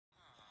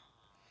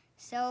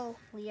So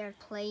we are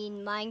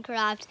playing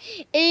Minecraft,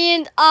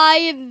 and I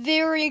am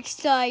very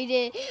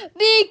excited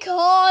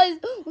because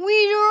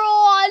we are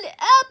on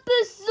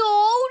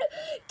episode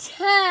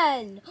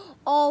 10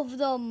 of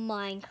the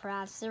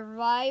Minecraft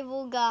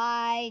Survival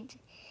Guide.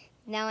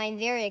 Now I'm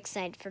very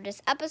excited for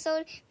this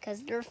episode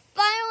because we're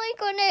finally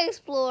going to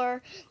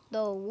explore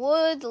the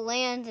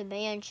woodland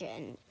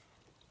mansion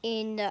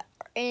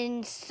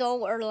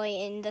so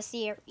early in the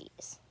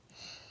series.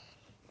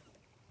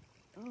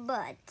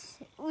 But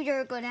we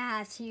are going to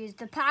have to use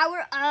the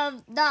power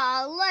of the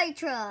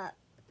Elytra.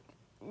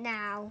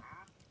 Now,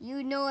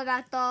 you know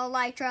about the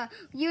Elytra.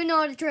 You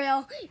know the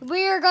drill.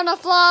 We're going to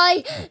fly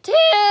with the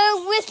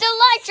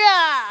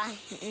Elytra.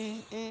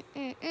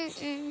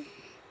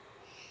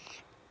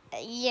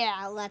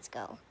 Yeah, let's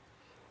go.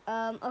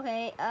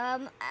 Okay,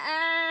 oh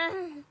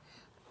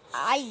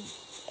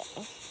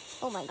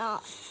my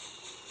god.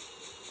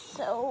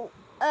 So,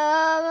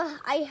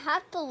 I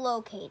have to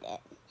locate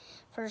it.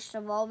 First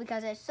of all,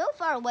 because it's so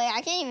far away,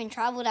 I can't even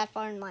travel that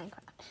far in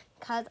Minecraft.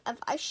 Because if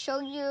I show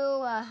you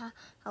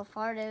how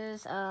far it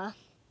is,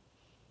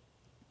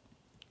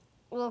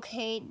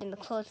 locate in the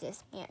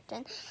closest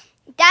mansion,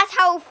 that's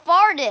how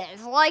far it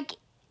is. Like,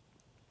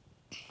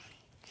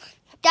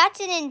 that's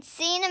an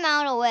insane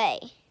amount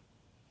away.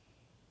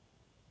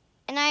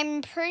 And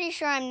I'm pretty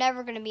sure I'm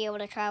never going to be able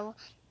to travel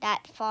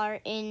that far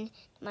in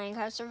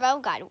Minecraft Survival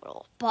Guide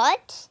world.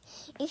 But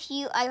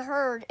I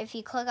heard if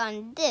you click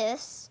on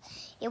this,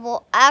 it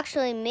will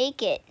actually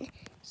make it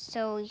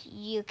so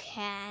you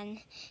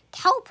can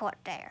teleport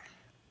there.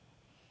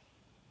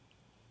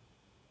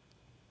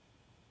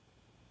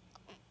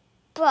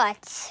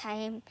 But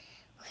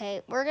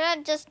we're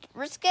gonna just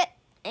risk it,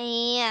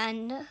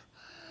 and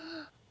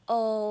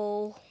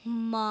oh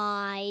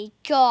my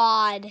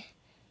god.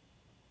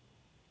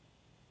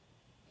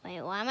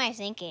 Wait, what am I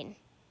thinking?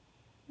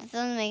 This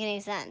doesn't make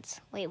any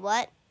sense. Wait,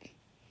 what?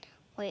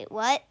 Wait,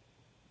 what?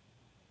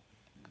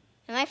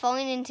 Am I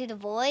falling into the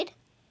void?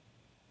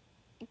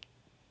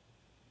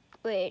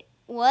 Wait,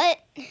 what?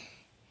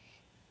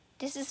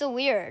 This is so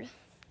weird.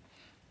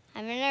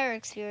 I've never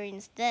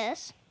experienced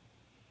this.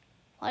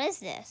 What is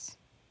this?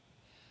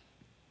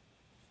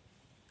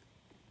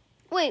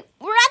 Wait,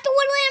 we're at the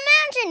Woodland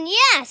Mansion!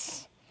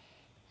 Yes!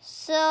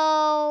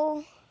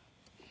 So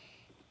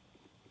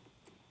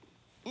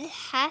it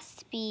has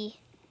to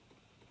be.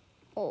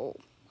 Oh,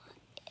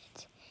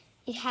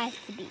 it has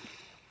to be.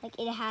 Like,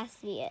 it has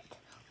to be it.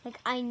 Like,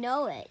 I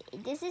know it.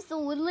 This is the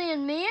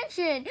Woodland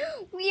Mansion.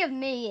 We have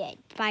made it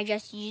by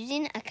just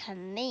using a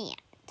command.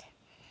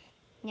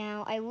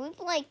 Now, I would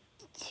like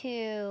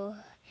to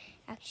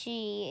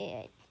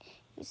actually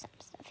do some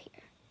stuff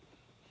here.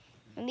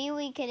 Maybe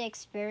we could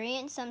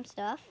experience some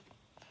stuff.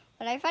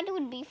 But I thought it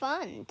would be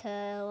fun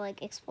to,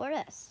 like, explore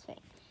this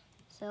thing.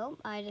 So,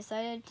 I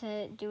decided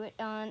to do it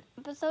on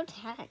episode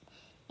 10.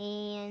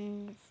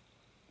 And,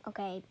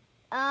 okay,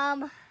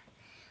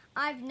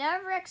 I've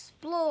never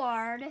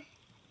explored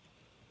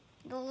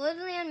the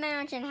Woodland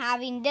Mansion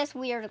having this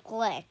weird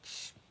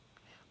glitch.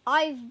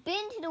 I've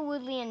been to the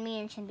Woodland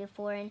Mansion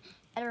before in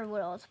other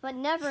worlds, but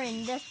never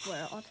in this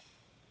world.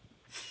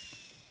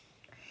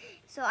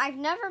 So I've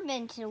never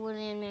been to the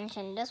Woodland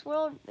Mansion in this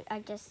world, I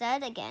just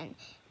said again.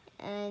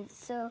 And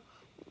so,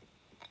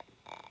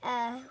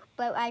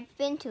 but I've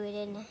been to it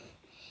in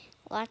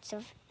lots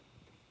of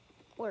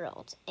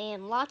worlds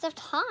and lots of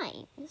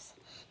times.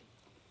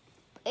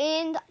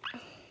 And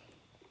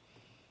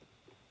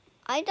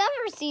I've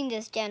never seen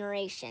this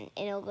generation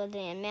in a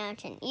Woodland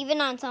Mansion, even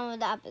on some of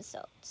the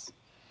episodes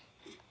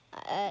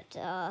that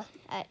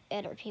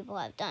other people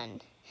have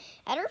done.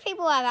 Other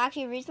people have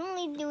actually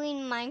recently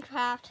doing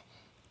Minecraft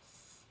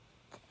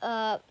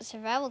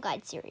Survival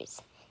Guide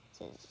series,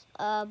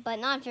 but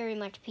not very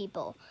much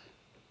people.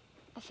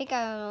 I think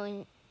I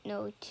only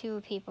know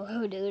 2 people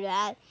who do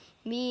that,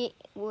 me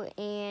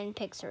and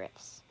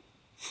Pixarifs.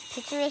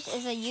 Pixarifs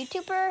is a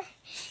YouTuber,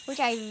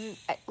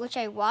 which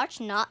I watch,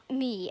 not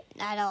me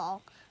at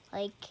all.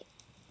 Like,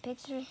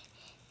 Pixarifs,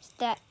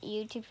 that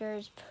YouTuber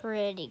is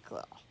pretty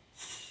cool.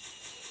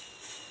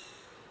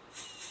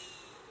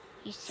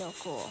 He's so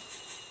cool.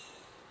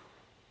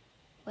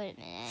 Wait a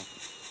minute.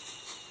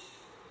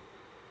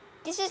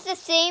 This is the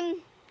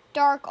same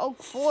dark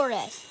oak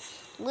forest.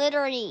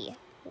 Literally.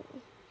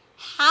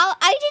 How?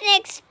 I didn't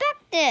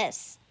expect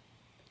this.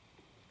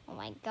 Oh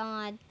my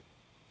god.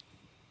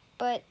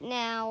 But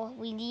now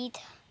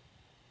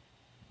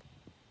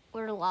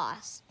we're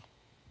lost.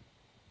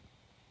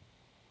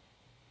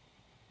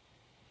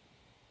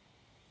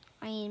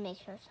 I need to make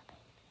sure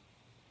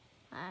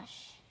something.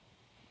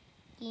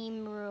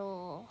 Game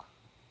rule.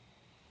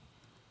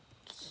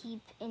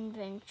 Keep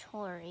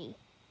inventory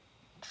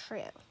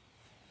true.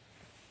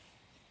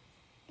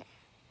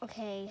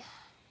 Okay.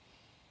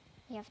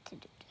 We have to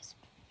do this.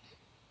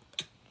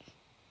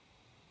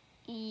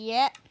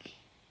 Yep.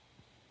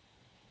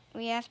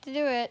 We have to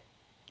do it.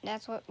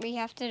 That's what we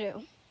have to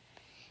do.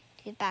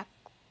 Get back.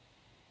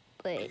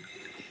 Wait.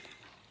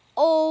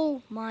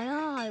 Oh my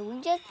god,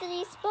 we just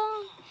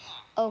respawned.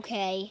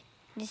 Okay,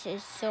 this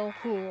is so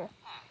cool.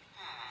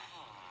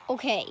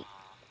 Okay.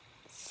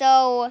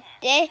 So,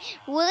 the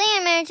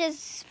woodland mansions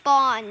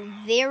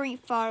spawn very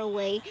far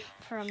away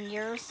from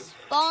your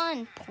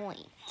spawn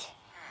point,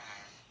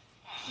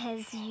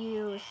 as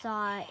you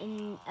saw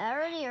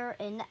earlier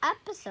in the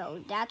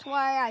episode. That's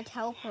why I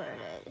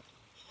teleported.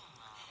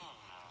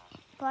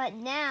 But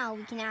now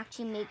we can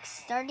actually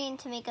starting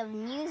to make a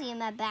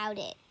museum about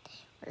it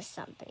or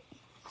something.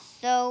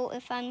 So,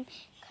 if I'm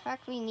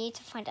correct, we need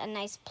to find a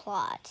nice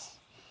plot.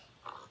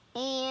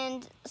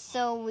 And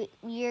so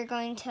we're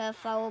going to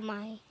follow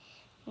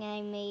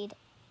I made,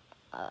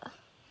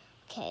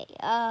 okay,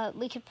 I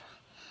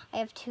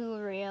have 2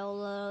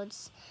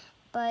 railroads,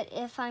 but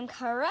if I'm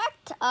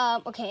correct,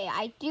 okay,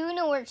 I do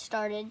know where it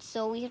started,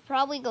 so we could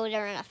probably go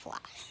there in a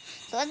flash.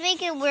 So let's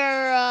make it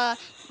where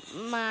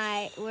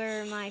my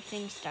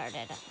thing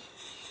started.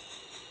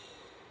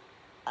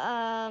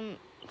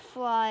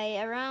 Fly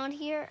around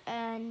here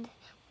and,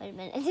 wait a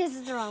minute, this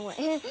is the wrong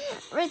way.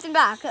 Racing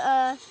back,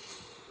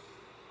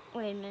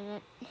 wait a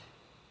minute.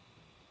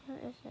 Where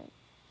is it?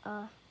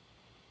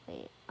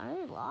 Wait, are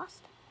we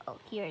lost? Oh,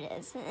 here it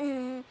is.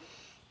 Who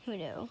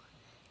knew?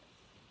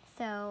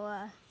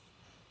 So,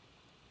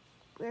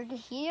 we're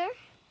here.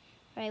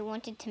 Where I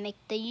wanted to make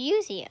the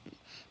museum.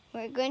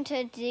 We're going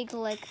to dig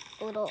like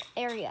a little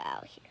area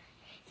out here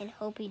and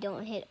hope we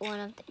don't hit one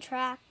of the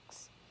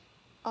tracks.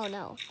 Oh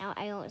no, now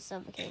I almost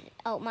suffocated.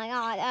 Oh my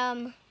god,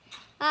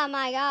 oh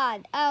my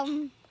god,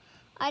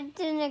 I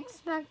didn't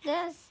expect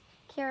this.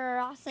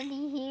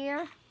 Curiosity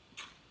here.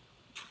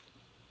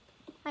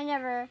 I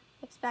never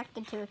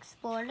expected to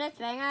explore this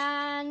thing,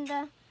 and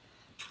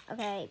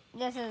okay,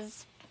 this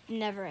is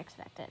never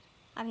expected.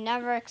 I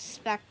never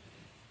expect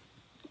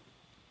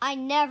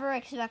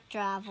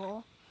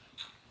travel.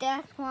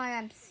 That's why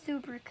I'm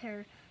super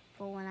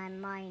careful when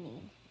I'm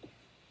mining,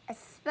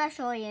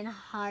 especially in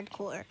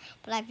hardcore.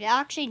 But I've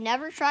actually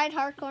never tried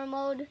hardcore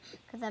mode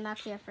because I'm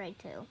actually afraid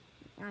to.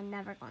 I'm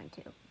never going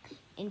to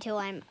until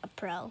I'm a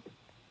pro,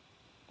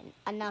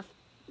 enough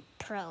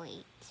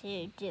pro-y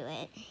to do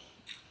it.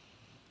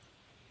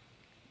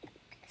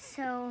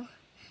 So,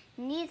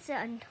 need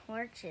some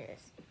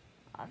torches,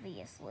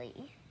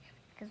 obviously,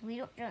 because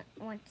we don't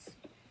want.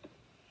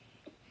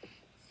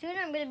 Soon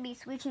I'm going to be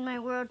switching my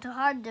world to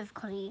hard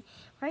difficulty.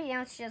 Right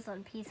now it's just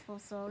on peaceful,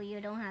 so you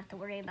don't have to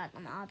worry about the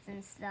mobs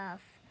and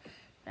stuff.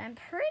 But I'm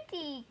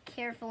pretty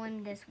careful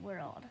in this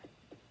world.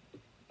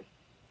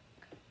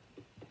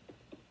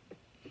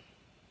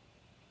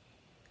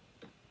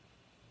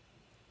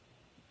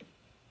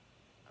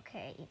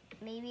 Okay,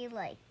 maybe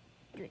like,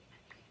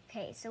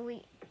 okay, so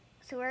we're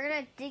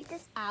gonna dig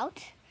this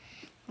out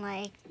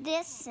like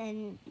this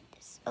and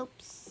this.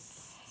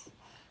 Oops.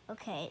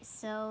 Okay,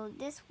 so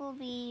this will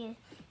be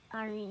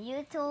our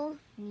little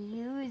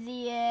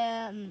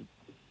museum.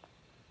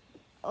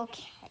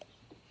 Okay.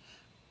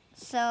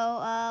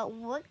 So,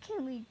 what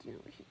can we do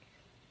here?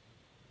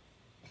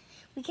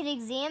 We can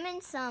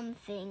examine some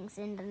things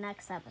in the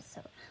next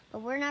episode,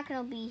 but we're not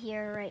gonna be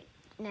here right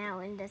now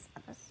in this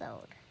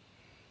episode.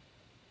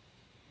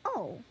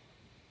 Oh,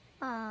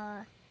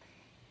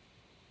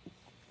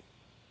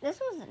 this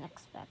wasn't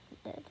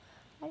expected.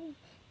 I didn't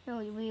know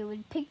we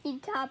would picky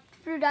top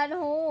through that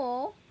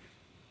hole.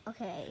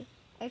 Okay,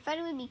 I thought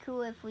it would be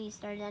cool if we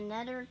started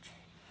another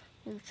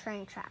new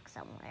train track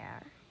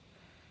somewhere.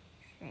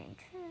 Train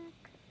track.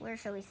 Where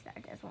shall we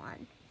start this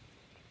one?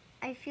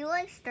 I feel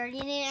like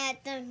starting it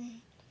at the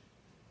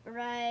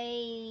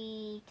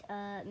right,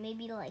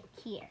 maybe like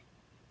here.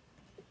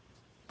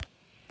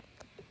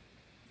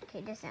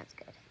 Okay, this sounds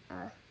good.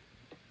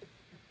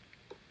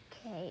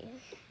 Okay.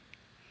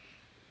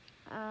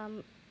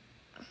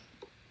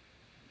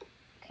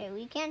 Okay,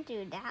 we can't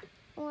do that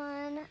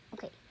one.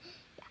 Okay,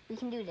 yeah, we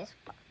can do this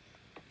one.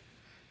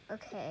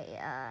 Okay,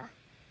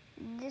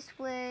 this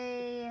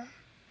way,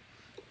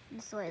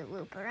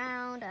 loop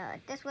around,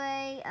 this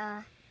way,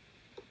 oh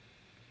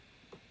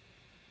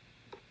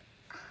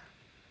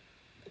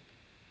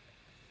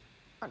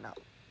no,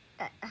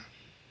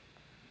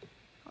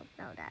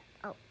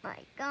 oh my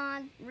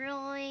god,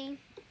 really?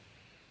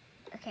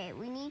 Okay,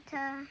 we need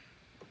to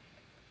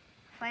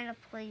find a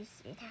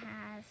place it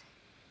has.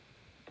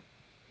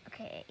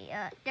 Okay,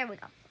 there we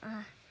go.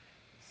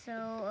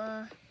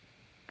 So,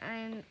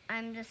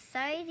 I'm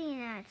deciding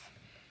that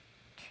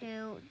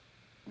to,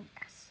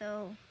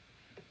 so,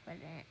 wait a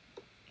minute.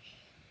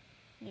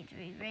 Need to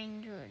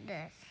rearrange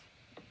this.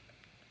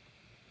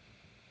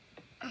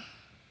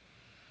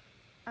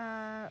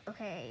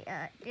 Okay,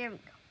 there we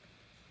go.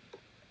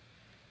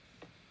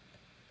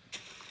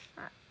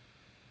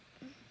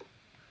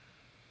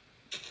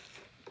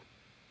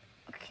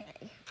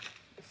 Okay,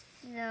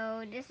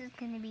 so this is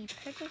gonna be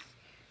pretty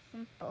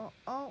simple.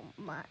 Oh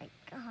my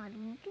god,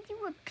 we can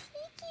do a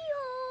peeky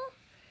hole.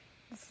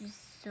 This is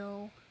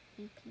so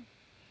sneaky.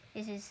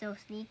 This is so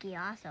sneaky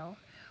also.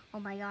 Oh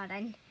my god,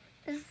 I'm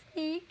the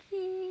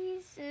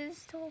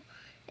sneakiest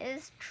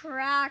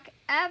track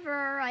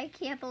ever. I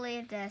can't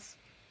believe this.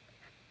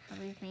 How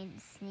we've made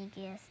the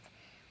sneakiest.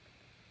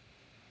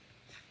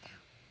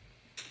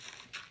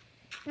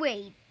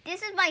 Wait,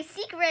 this is my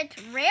secret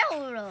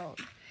railroad.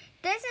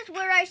 this is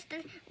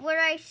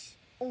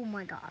oh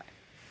my god.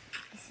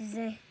 This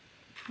is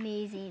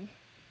amazing.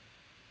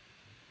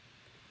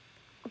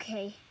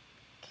 Okay.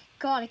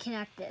 Gotta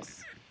connect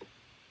this.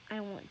 I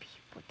don't want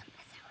people to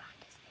miss out on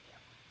this video.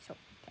 So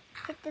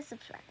hit the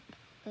subscribe.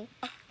 Okay.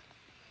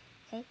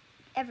 Okay.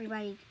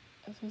 Everybody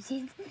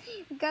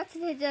got to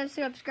hit the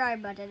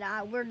subscribe button.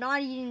 We're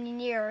not even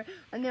near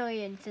 1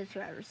 million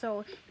subscribers.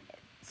 So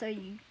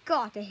you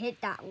got to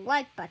hit that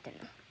like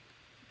button.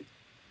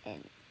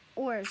 And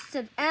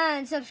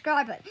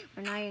subscribe button.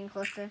 We're not even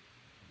close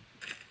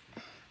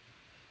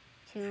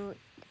to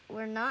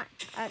we're not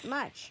at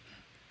much.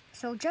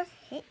 So just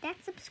hit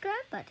that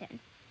subscribe button.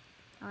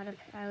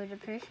 I would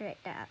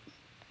appreciate that.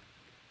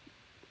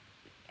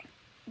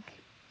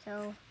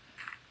 So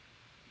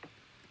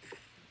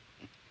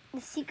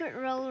the secret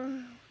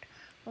road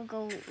will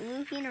go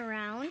looping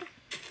around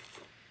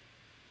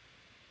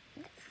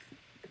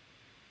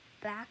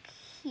back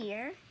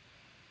here,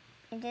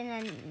 and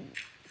then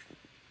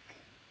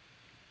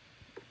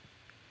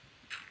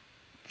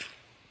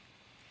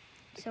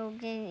so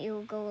then it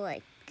will go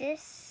like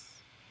this.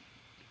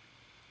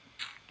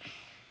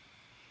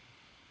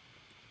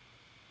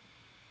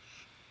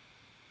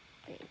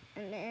 Wait a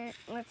minute,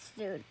 let's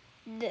do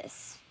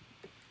this.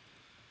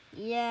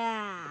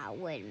 Yeah,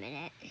 wait a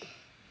minute.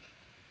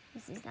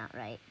 This is not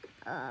right.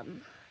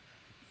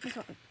 This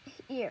one.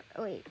 Here,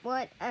 wait,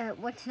 what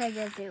did I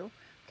just do?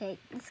 Okay,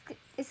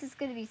 this is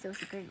gonna be so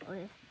secret.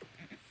 Wait,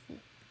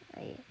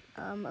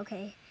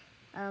 okay.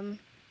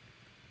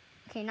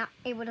 Okay, not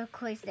able to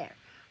place there.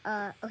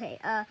 Okay,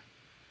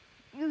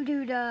 you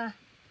do the,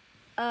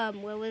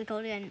 what was it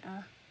called again?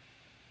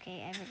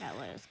 Okay, I forgot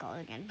what it was called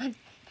again,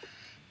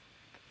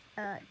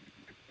 but,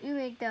 you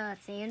make the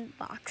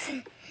sandbox.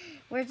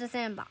 Where's the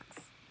sandbox?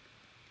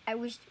 I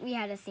wish we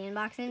had a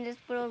sandbox in this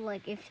world,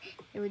 like if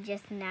it would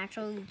just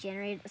naturally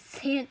generate a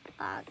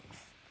sandbox.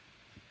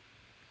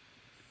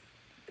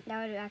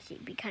 That would actually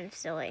be kind of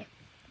silly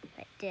if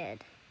it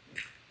did.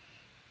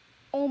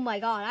 Oh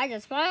my god, I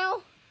just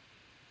fell!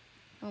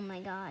 Oh my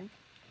god.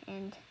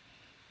 And,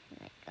 oh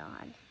my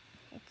god,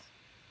 it's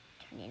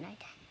turning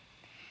nighttime.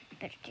 I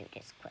better do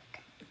this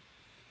quick.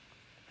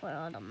 For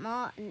all the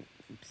mobs,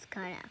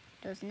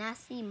 those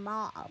nasty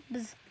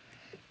mobs.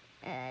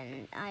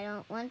 And I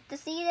don't want to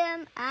see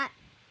them at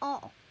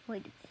all.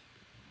 Wait a minute.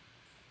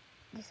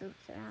 This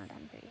loops around,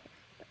 I'm pretty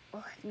sure.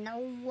 Oh,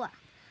 no,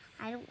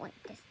 I don't want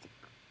this to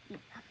be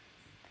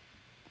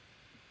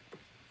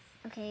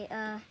okay,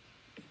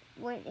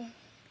 what,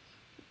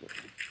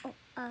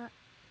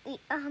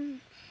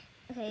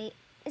 okay,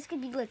 this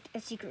could be like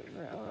a secret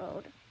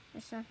railroad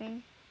or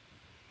something.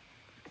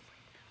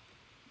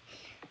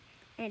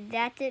 And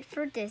that's it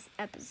for this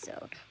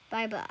episode.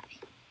 Bye-bye.